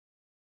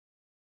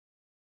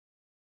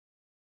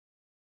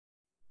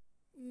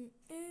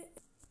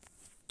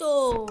तो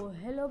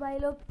हेलो भाई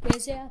लोग,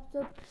 कैसे हैं आप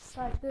सब।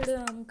 आज के वीडियो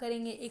में हम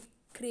करेंगे एक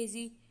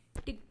क्रेजी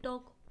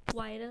टिकटॉक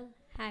वायरल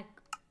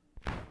हैक।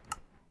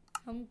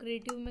 हम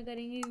क्रिएटिव में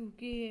करेंगे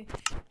क्योंकि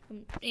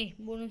हम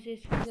बोनस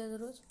इसकी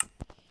ज़रूरत,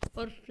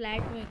 और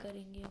फ्लैट में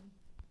करेंगे हम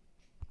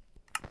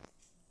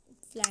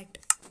फ्लैट।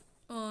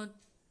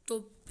 तो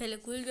पहले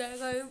खुल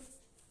जाएगा ये।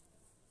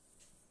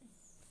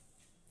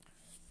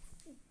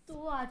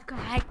 तो आज का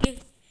हैक है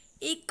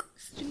एक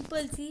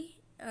सिंपल सी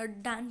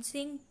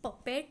डांसिंग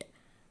पपेट।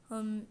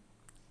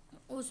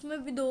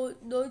 उसमें भी दो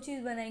दो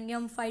चीज़ बनाएंगे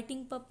हम,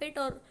 फाइटिंग पपेट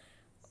और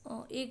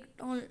एक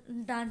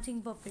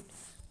डांसिंग पपेट।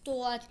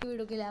 तो आज के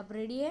वीडियो के लिए आप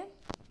रेडी है।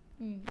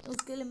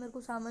 उसके लिए मेरे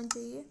को सामान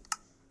चाहिए।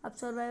 आप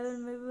सर्वाइवल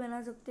में भी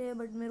बना सकते हैं,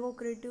 बट मेरे को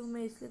क्रिएटिव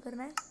में इसलिए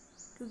करना है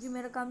क्योंकि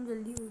मेरा काम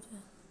जल्दी हो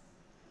जाए।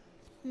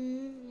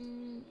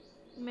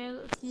 मैं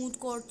स्मूथ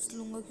कॉर्ड्स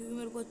लूँगा क्योंकि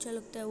मेरे को अच्छा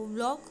लगता है वो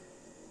ब्लॉक।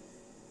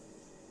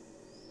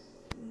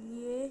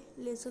 ये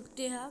ले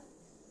सकते हैं आप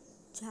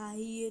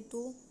चाहिए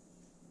तो।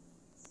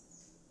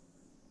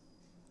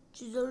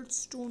 चिजल्ड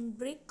स्टोन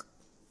ब्रिक,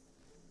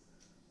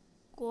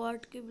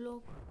 क्वार्ट के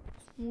block,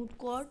 smooth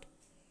quart,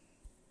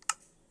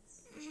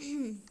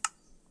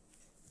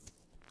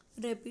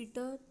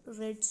 repeater,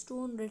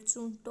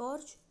 redstone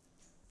torch,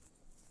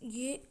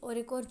 ये और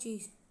एक और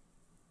चीज़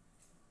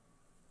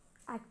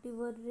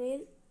activewear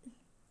rail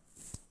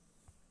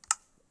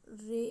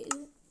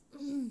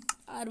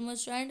armour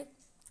stand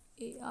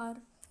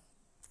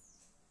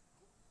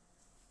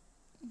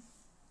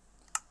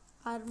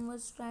armour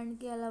stand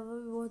के अलावा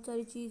भी बहुत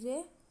सारी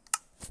चीज़ें।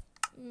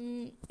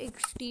 एक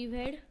स्टीव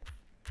हेड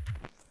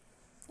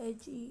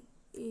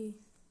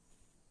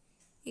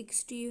एक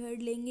स्टीव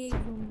हेड लेंगे, एक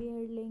ज़ॉम्बी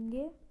हेड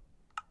लेंगे,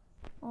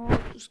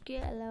 और उसके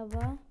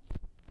अलावा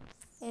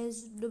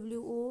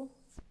SWO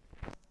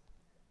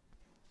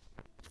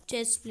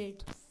चेस्ट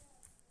प्लेट।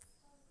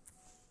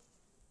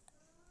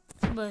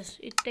 बस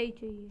इतना ही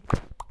चाहिए।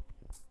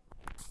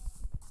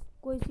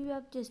 कोई सी भी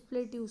आप चेस्ट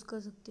प्लेट यूज़ कर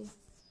सकते हैं।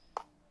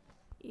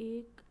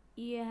 एक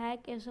ये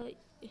हैक ऐसा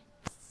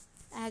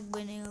हैक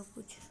बनेगा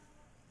कुछ।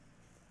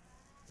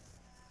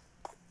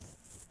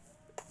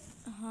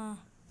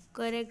 हाँ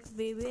करेक्ट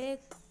बेबे,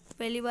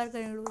 पहली बार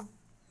करेंगे।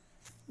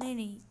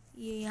 नहीं,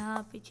 ये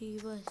यहाँ पे चाहिए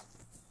बस।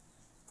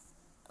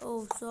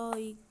 ओह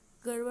सॉरी,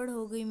 गड़बड़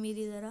हो गई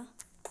मेरी ज़रा।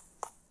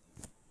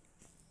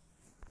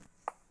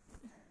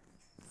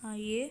 हाँ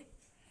ये,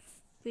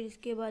 फिर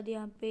इसके बाद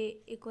यहाँ पे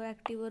एक और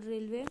एक्टिवर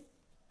रेलवे।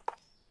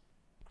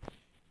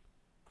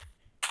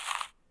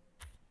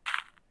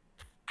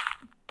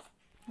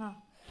 हाँ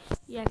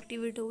ये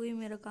एक्टिवेट हो गई,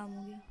 मेरा काम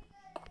हो गया।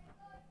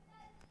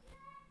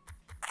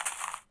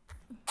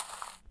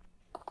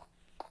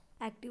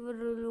 एक्टिवर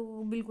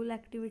रेलवे बिल्कुल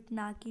एक्टिवेट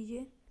ना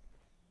कीजिए।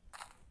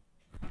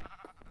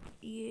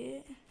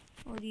 ये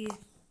और ये,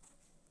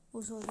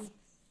 ओ सॉरी,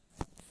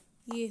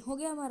 ये हो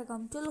गया हमारा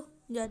काम। चलो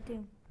जाते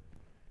हैं।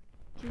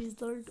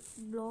 रिजल्ट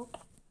ब्लॉक,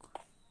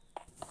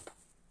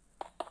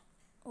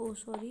 ओ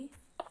सॉरी।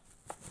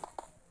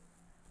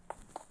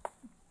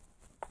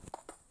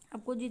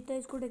 आपको जितना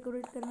इसको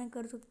डेकोरेट करना है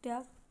कर सकते हैं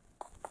आप।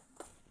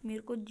 मेरे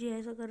को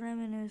जैसा करना है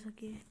मैंने वैसा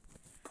किया।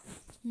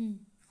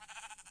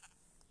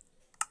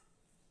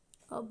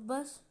 अब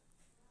बस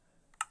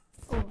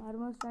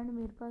आर्मर स्टैंड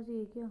मेरे पास ही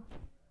है क्या।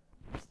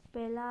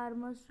 पहला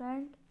आर्मर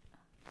स्टैंड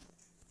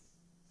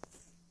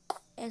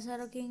ऐसा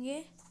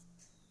रखेंगे।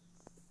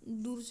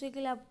 दूसरे के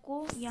लिए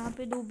आपको यहाँ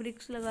पे 2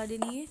 ब्रिक्स लगा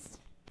देनी है,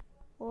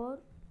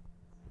 और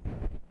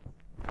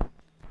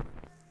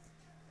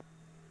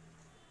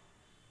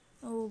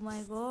ओह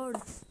माय गॉड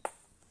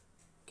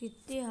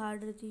कितनी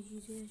हार्ड रहती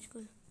चीज़ें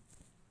आजकल।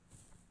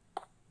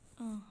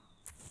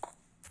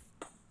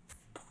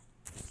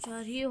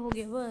 चार ये हो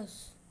गया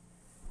बस।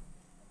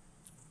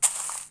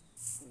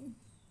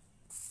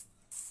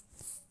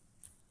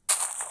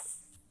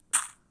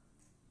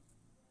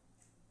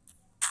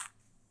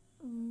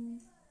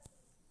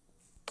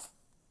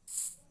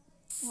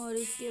 और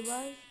इसके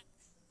बाद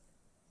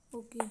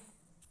ओके,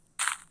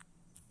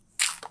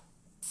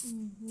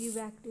 ये भी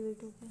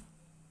एक्टिवेट हो गया।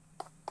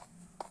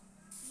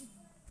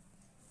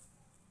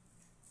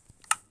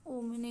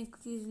 ओ मैंने एक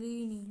चीज़ ली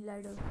ही नहीं,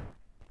 लैडर।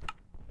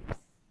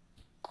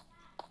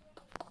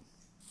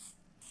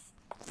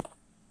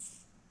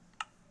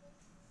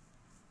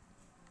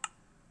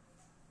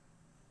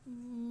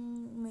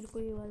 मेरे को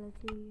ये वाला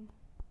चाहिए।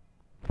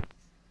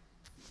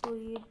 तो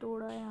ये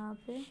तोड़ा यहाँ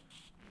पे,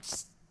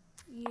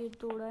 ये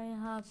तोड़ा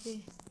यहाँ पे।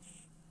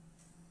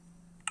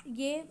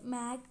 ये मैं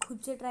हैक खुद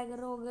से ट्राई कर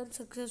रहा हूँ, अगर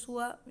सक्सेस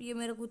हुआ ये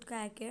मेरा खुद का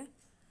हैक है।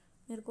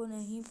 मेरे को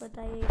नहीं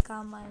पता ये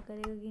काम आया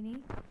करेगा कि नहीं।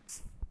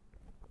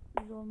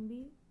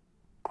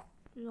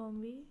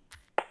 Zombie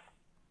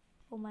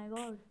oh my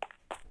God,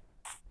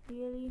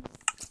 really.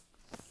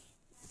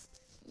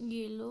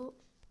 ये लो,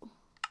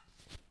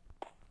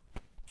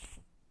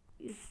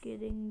 इसके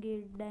देंगे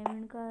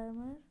डायमंड का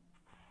आर्मर,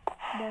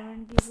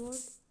 डायमंड की बोर्ड।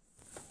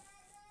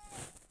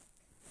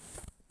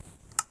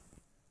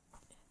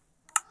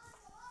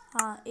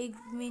 हाँ एक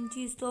मेन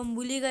चीज़ तो हम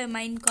भूल ही गए,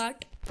 माइन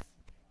कार्ट।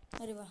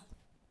 अरे वाह,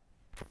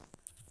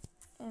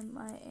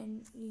 MINE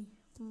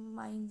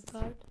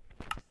माइनकार्ट।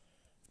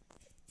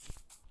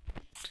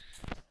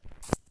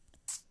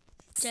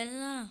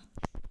 चलना,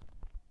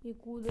 ये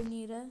कूद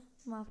नहीं रहा है,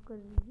 माफ कर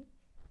दीजिए।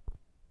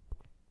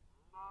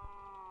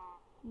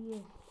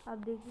 ये आप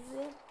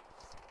देखिए,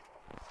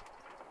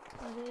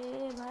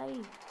 अरे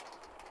भाई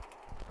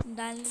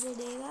डालने तो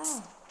देगा।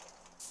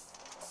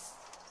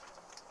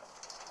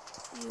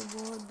 ये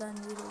बहुत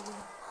दानवीर हो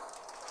गया,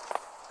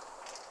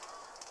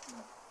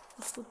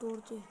 इसको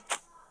तोड़ते।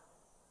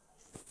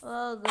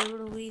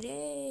 गड़बड़ हो गई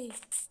रे।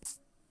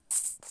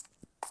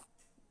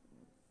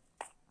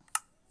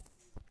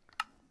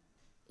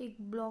 एक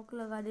ब्लॉक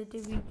लगा देते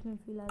बीच में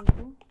फिलहाल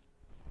तो,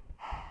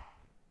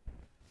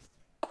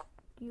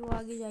 कि वो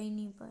आगे जा ही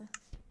नहीं पाए।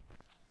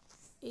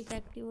 एक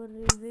एक्टिव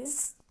रेलवे,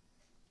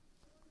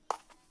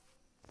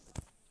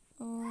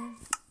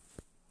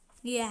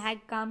 ये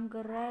हैक काम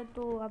कर रहा है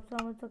तो आप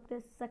समझ सकते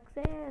हैं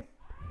सक्सेस।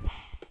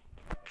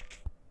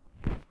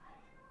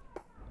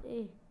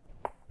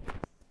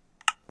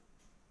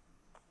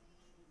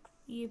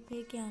 ये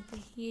फेंक यहाँ पे,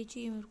 ये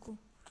चाहिए मेरे को।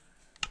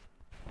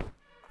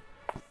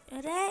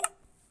 अरे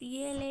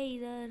ये ले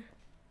इधर।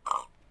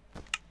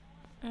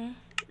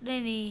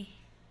 नहीं नहीं,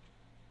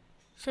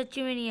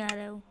 सच्ची में नहीं आ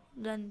रहा है वो,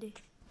 जान दे।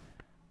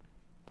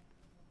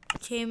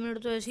 6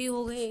 मिनट तो ऐसे ही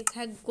हो गए एक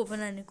हैक को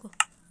बनाने को।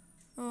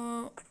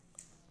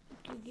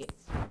 क्योंकि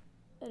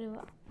अरे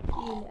वाह,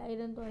 ये ले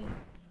आयरन तो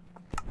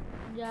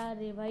आई। जा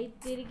रे भाई,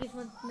 तेरी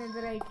किस्मत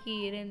नेदरराइट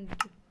की है, रहने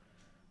दे,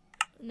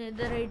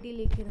 नेदरराइट ही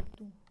लेके रख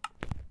तू।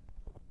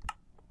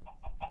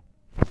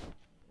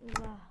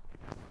 वाह,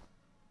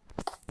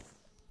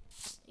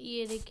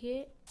 ये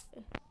देखिए,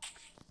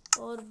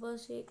 और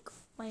बस एक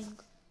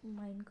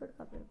माइनकार्ट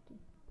का रखती।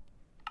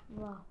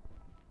 वाह,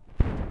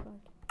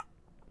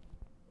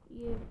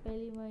 ये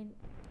पहली माइन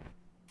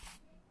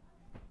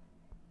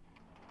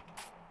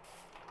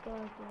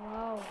कार्ट।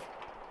 वाह,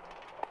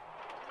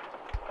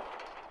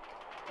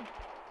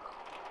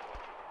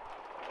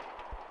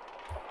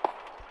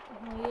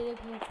 हाँ ये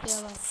देखिए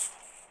क्या बात,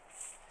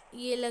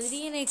 ये लग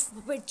रही है ना एक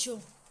पपेट शो।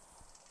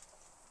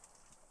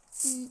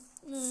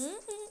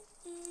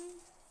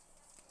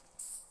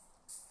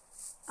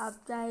 आप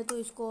चाहे तो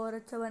इसको और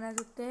अच्छा बना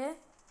सकते हैं।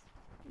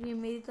 ये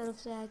मेरी तरफ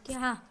से है कि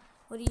हाँ,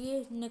 और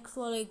ये नेक्स्ट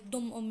वाला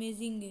एकदम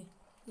अमेजिंग है।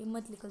 ये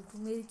मत निकल तू,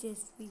 मेरी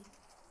चेस्ट भी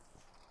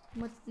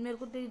मत, मेरे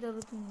को तेरी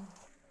जरूरत नहीं है।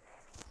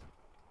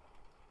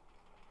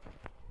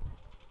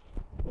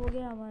 हो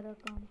गया हमारा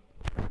काम।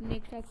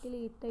 नेक्स्ट हैक के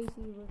लिए इतना ही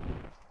चाहिए बस।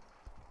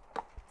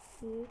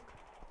 1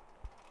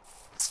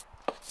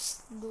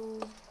 2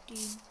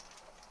 3।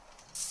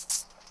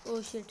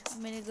 ओ शिट,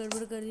 मैंने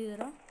गड़बड़ कर दी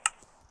जरा।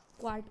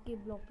 क्वार्ट के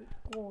ब्लॉक,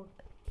 कोट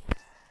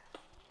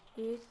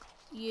एक,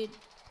 ये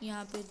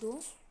यहाँ पे 2,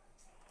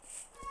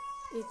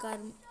 एक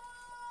आर्म।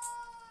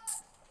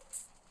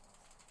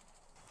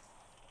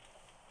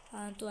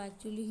 हाँ तो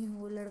एक्चुअली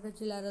वो लड़का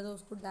चिल्ला रहा था,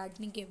 उसको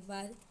डांटने के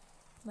बाद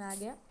मैं आ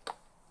गया।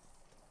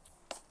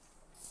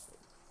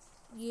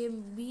 ये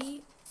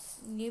भी,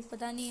 ये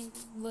पता नहीं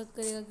वर्क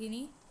करेगा कि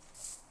नहीं,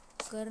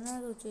 करना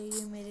तो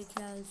चाहिए मेरे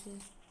ख्याल से।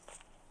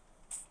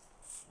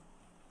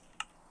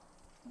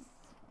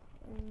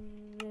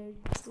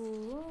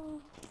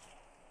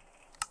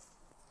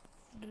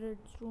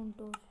 रेडस्टोन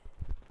टॉर्च,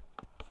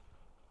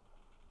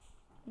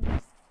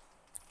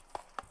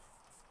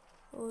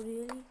 और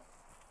रियली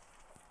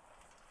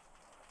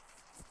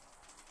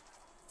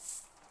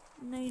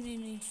नहीं नहीं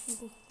नहीं,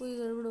 कोई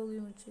गड़बड़ होगी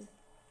मुझसे।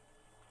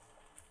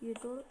 ये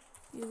तोड़,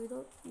 ये भी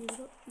तोड़, ये भी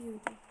तोड़, ये भी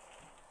तोड़।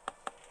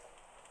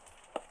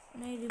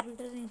 नहीं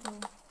रिपीटर नहीं था वो,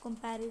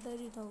 कंपैरेटर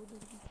ही था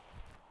उधर की।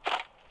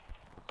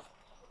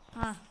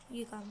 हाँ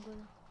ये काम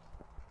करो।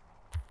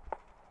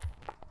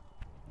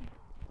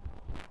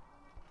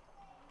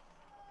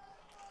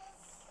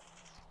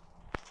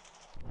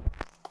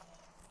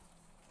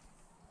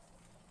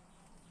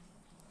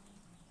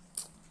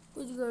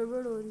 कुछ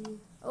गड़बड़ हो रही है।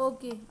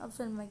 ओके, अब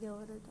समझ में क्या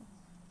हो रहा था।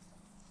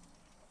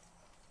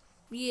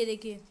 ये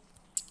देखिए,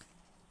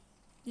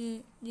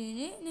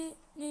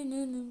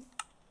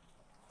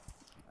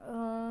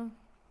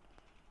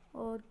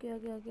 और क्या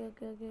क्या क्या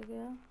क्या क्या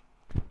क्या,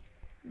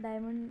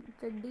 डायमंड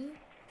चड्डी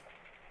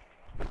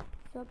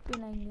सब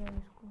पिलाएंगे हम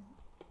इसको।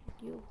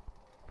 क्यों,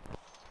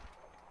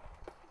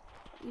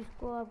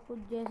 इसको आपको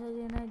जैसा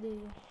देना है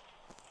देगा।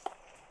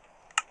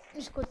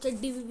 इसको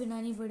चड्डी भी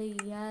पहनानी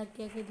पड़ेगी यार,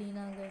 क्या क्या दिन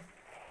आ गए।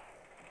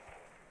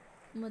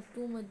 मत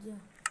जा।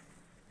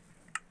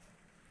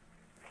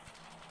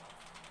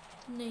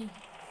 नहीं,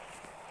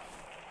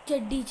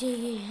 चड्डी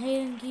चाहिए,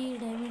 आयरन की,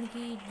 डायमंड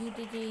की,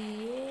 जूते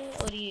चाहिए।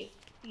 और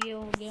ये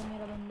हो गया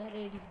मेरा बंदा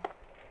रेडी।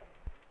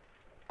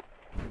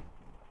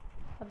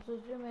 अब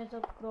सोच रहे मैं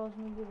सब क्रॉस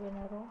में भी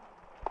बना रहा हूँ,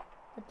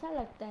 अच्छा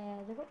लगता है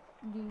यार। देखो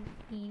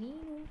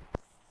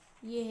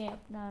ये है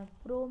अपना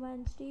प्रो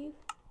मैन स्टीव,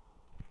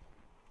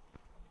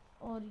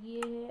 और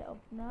ये है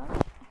अपना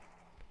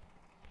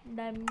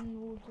डायमंड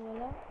बूट्स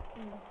वाला।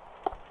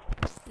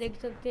 देख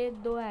सकते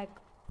हैं 2 हैक,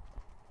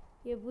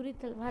 ये पूरी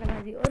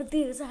तलवारबाजी। और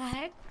 3रा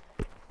हैक,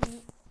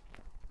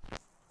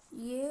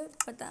 ये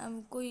पता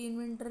कोई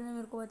इन्वेंटर ने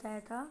मेरे को बताया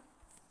था,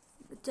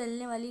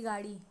 चलने वाली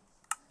गाड़ी।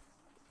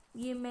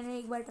 ये मैंने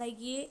एक बार ट्राई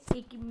की है,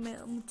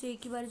 मुझसे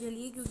एक ही बार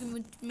चली है क्योंकि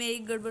मैं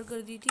एक गड़बड़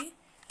कर दी थी।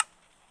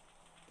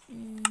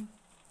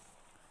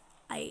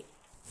 आई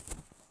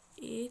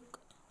 1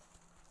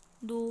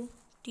 2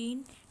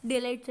 3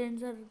 डेलाइट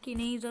सेंसर की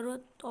नहीं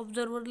ज़रूरत,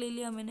 ऑब्जर्वर ले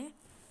लिया मैंने।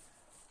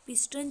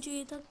 पिस्टन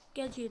चाहिए था,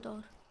 क्या चाहिए था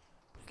और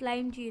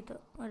स्लाइम चाहिए था।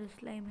 अरे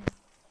स्लाइम है।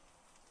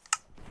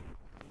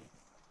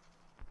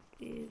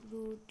 1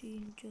 2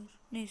 3 4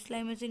 नहीं,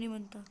 स्लाइम ऐसे नहीं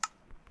बनता।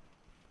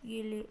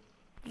 ये ले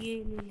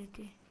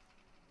लेते।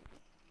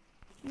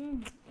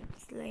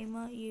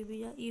 स्लाइमा ये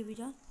भी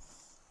जा।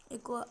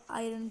 एक और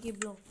आयरन की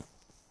ब्लॉक।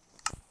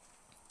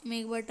 मैं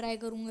एक बार ट्राई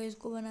करूँगा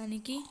इसको बनाने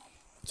की।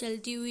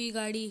 चलती हुई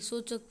गाड़ी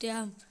सोच सकते हैं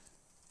हम।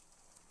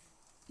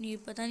 ये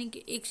पता नहीं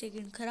कि 1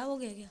 सेकंड ख़राब हो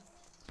गया क्या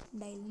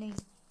डायल? नहीं,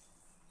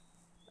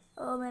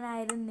 मैंने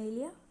आयरन नहीं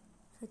लिया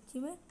सच्ची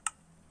में।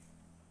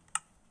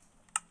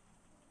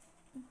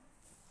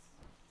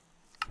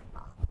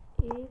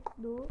 1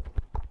 2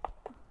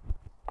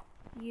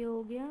 ये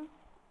हो गया।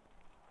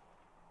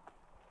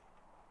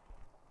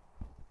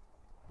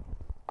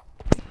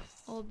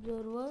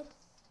 ऑब्जर्वर,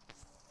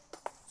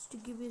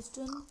 स्टिकी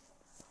पिस्टन,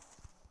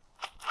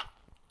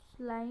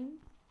 स्लाइम,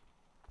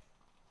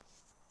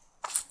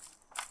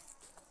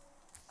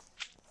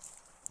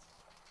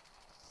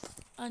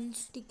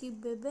 अनस्टिकी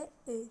बेबे।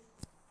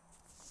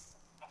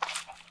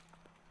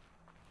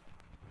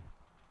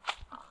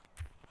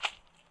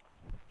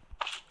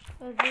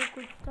 ऐसे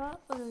कुछ था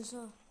और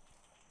ऐसा।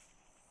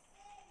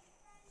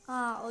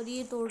 हाँ, और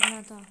ये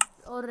तोड़ना था।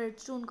 और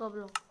रेडस्टोन का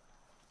ब्लॉक,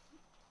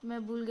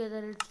 मैं भूल गया था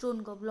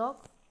रेडस्टोन का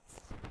ब्लॉक।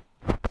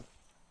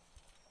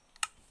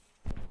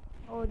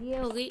 और ये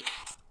हो गई।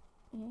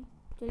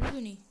 चल क्यों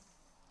नहीं?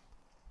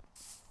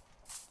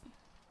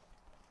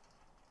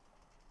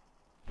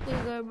 कोई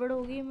गड़बड़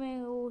होगी,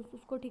 मैं वो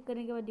उसको ठीक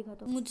करने के बाद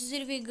दिखाता हूँ। मुझसे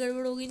सिर्फ एक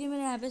गड़बड़ हो गई थी,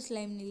 मैंने यहाँ पे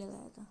स्लाइम नहीं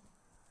लगाया था।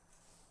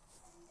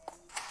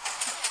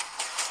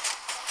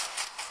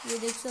 ये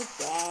देख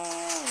सकते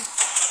हैं।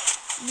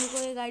 मेरे को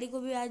ये गाड़ी को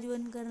भी आज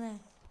बंद करना है।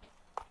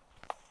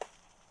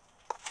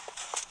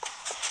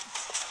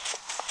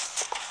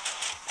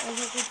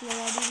 ऐसा कुछ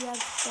लगा दीजिए आप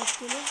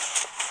सबके लिए।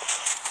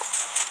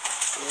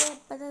 ये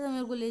पता था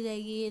मेरे को ले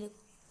जाएगी। ये देखो,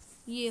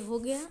 ये हो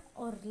गया।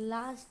 और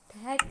लास्ट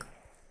हैक,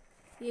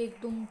 ये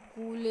एकदम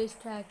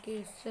कूलेस्ट हैक है,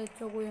 इससे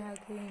अच्छा कोई हैक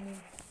है ही नहीं।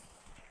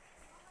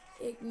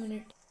 1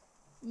 मिनट,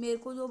 मेरे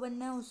को जो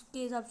बनना है उसके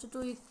हिसाब से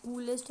तो ये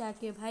कूलेस्ट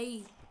हैक है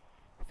भाई।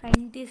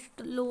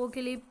 साइंटिस्ट लोगों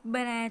के लिए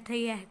बनाया था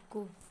ये हैक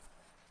को।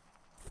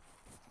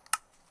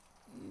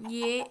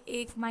 ये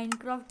एक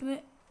माइनक्राफ्ट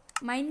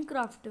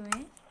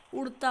में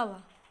उड़ता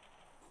हुआ,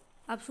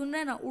 आप सुन रहे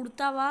हैं ना,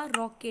 उड़ता हुआ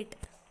रॉकेट।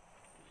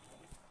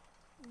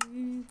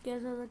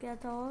 कैसा था, क्या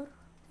था? और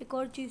एक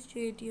और चीज़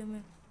चाहिए थी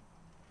हमें,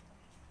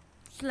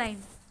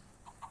 स्लाइम।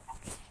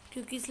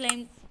 क्योंकि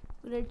स्लाइम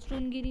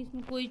रेडस्टोन गिरी,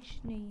 इसमें कोई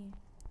नहीं है,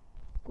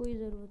 कोई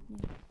ज़रूरत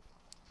नहीं।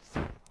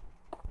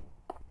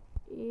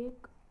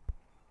 एक,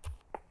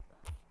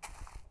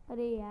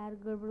 अरे यार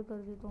गड़बड़ कर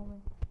देता हूँ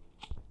मैं।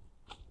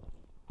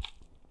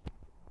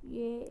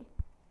 ये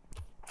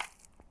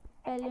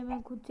पहले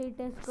मैं खुद से ही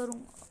टेस्ट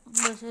करूँगा,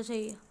 बस ऐसे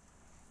ही है।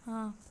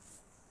 हाँ,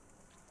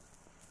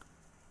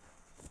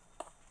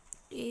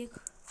 एक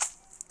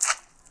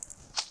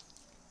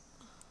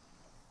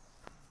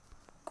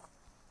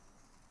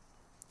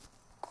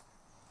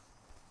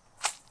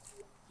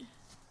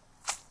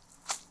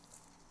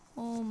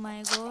ओह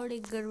माय गॉड,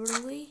 एक गड़बड़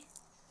हो गई।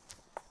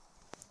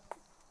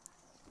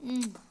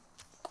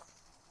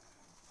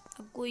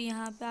 आपको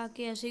यहाँ पे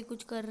आके ऐसे ही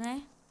कुछ करना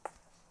है।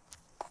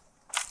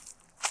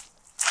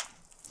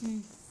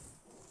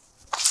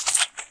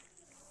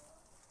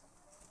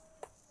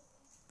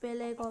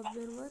 पहला एक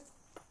ऑब्जर्वर,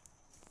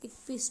 एक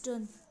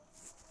पिस्टन,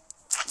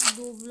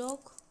 2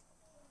 ब्लॉक,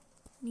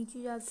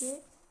 नीचे जाके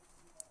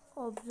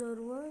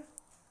observer,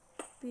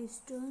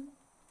 piston,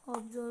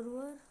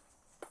 observer,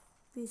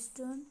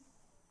 piston,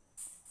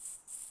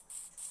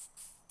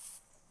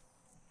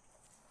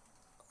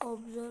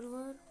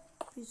 observer,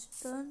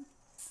 piston,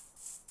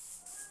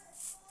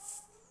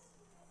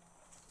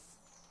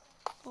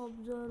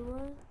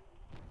 observer,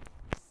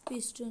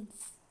 piston.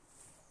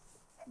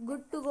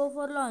 Good to go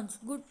for launch,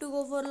 good to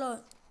go for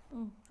launch,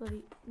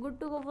 sorry, good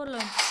to go for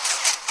launch.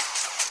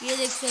 ये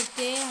देख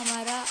सकते हैं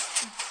हमारा,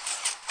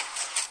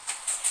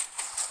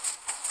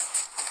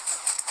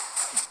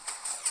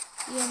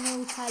 ये हमें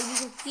उछाल भी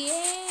सकती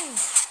है।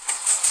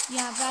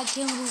 यहाँ पे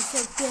आके हम रुक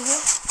सकते हैं।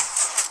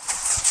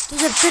 तो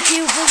जब तक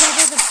ये ऊपर जाता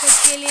है तब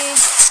तक के लिए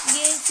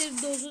ये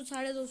सिर्फ 200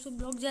 250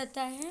 ब्लॉक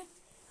जाता है।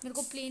 मेरे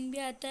को प्लेन भी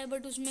आता है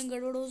बट उसमें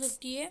गड़बड़ हो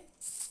सकती है,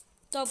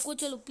 तो आपको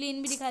चलो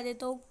प्लेन भी दिखा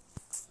देता हूँ।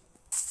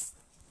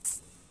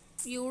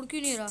 ये उड़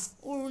क्यों नहीं रहा?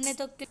 उड़ने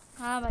तक के,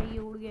 हाँ भाई ये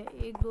उड़ गया।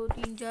 1 2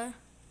 3 4।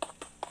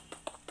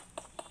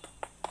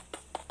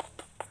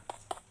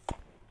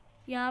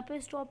 यहाँ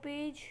पे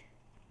स्टॉपेज,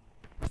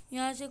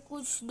 यहाँ से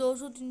कुछ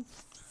 200 3,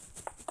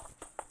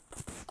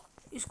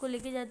 इसको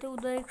लेके जाते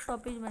उधर एक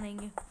स्टॉपेज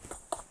बनाएंगे।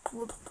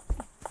 वो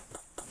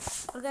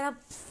अगर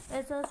आप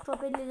ऐसा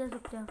स्टॉपेज ले जा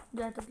सकते हैं,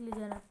 जहाँ तक ले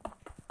जाना आपको।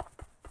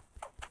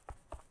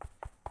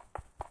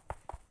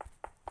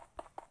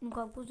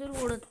 उनको आपको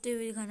सिर्फ उड़ते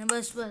हुए दिखाना है,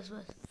 बस बस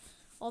बस।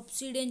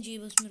 ऑब्सीडियन चाहिए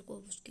बस मेरे को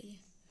उसके लिए,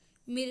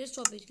 मेरे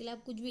स्टॉपेज के लिए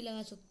आप कुछ भी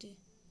लगा सकते हैं,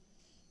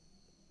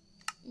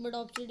 बट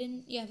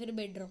ऑब्सीडियन या फिर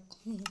बेड रॉक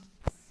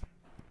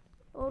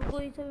और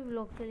कोई सा भी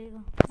ब्लॉक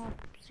चलेगा।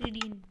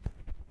 ऑब्सीडियन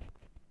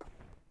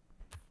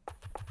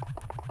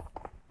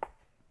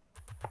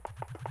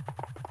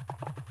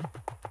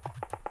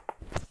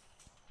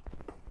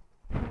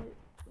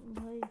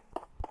भाई,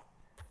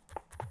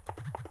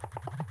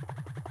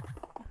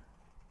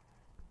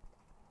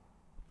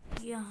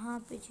 यहाँ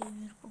पे चाहिए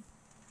मेरे को।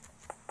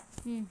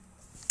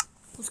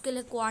 उसके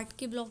लिए क्वार्ट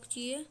की ब्लॉक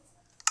चाहिए,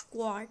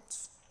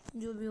 क्वार्ट्स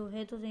जो भी हो,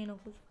 है तो सही ना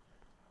कुछ,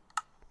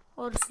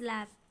 और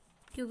स्लैब,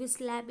 क्योंकि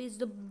स्लैब इज़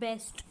द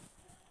बेस्ट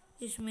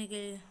इसमें के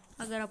लिए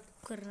अगर आप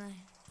करना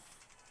है।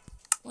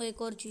 और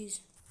एक और चीज़,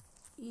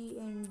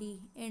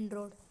 एंड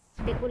रोड,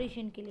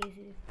 डेकोरेशन के लिए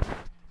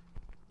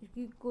सिर्फ,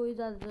 इसकी कोई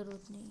ज़्यादा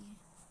ज़रूरत नहीं है।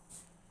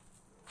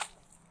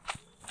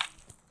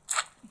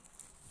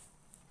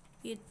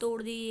 ये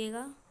तोड़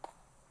दीजिएगा,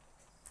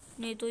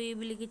 नहीं तो ये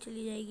भी लेके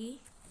चली जाएगी।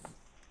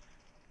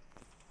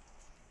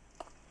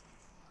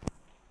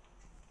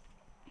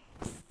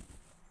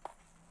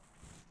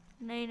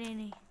 नहीं नहीं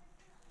नहीं,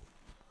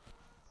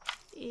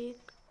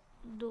 1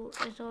 2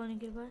 ऐसा होने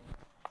के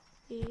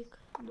बाद 1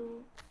 2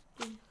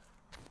 1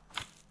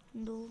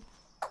 2,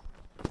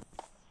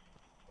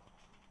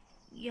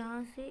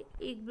 यहाँ से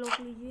एक ब्लॉक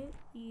लीजिए,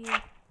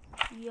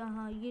 ये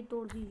यहाँ ये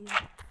तोड़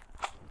दीजिए,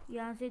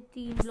 यहाँ से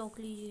 3 ब्लॉक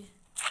लीजिए।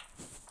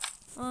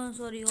 हाँ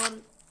सॉरी,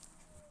 और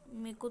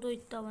मेरे को तो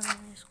इतना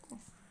बनाना है इसको।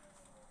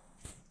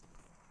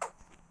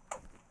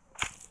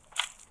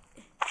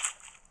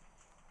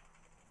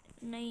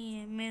 नहीं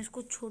है, मैं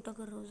इसको छोटा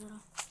कर रहा हूँ ज़रा।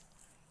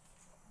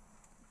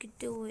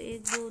 कितने हुए,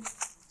 1 2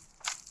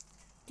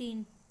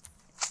 3।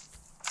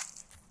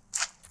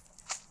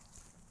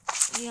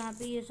 यहाँ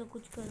पे ये सब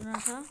कुछ करना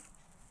था।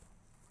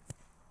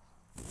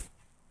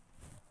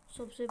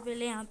 सबसे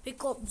पहले यहाँ पे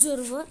एक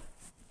ऑब्जर्वर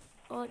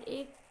और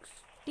एक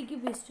स्टिकी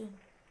पिस्टन,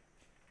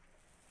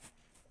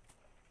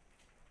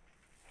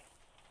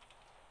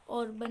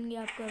 और बन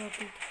गया आपका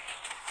रॉकेट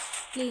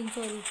प्लेन।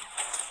 सॉरी,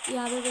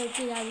 यहाँ पे बैठ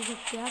के जा भी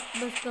सकते हैं आप,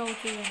 बस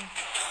क्राउच हो जाना,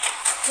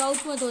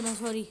 क्राउच मत होना,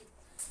 सॉरी।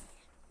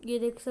 ये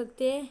देख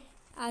सकते हैं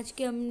आज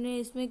के हमने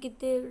इसमें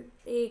कितने,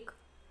 1,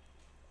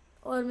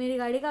 और मेरी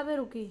गाड़ी कहाँ पे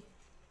रुकी,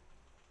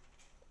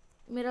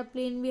 मेरा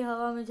प्लेन भी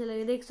हवा में चला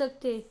गया, देख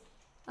सकते हैं।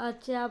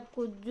 अच्छा,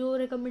 आपको जो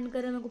रिकमेंड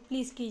करें मेरे को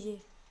प्लीज़ कीजिए।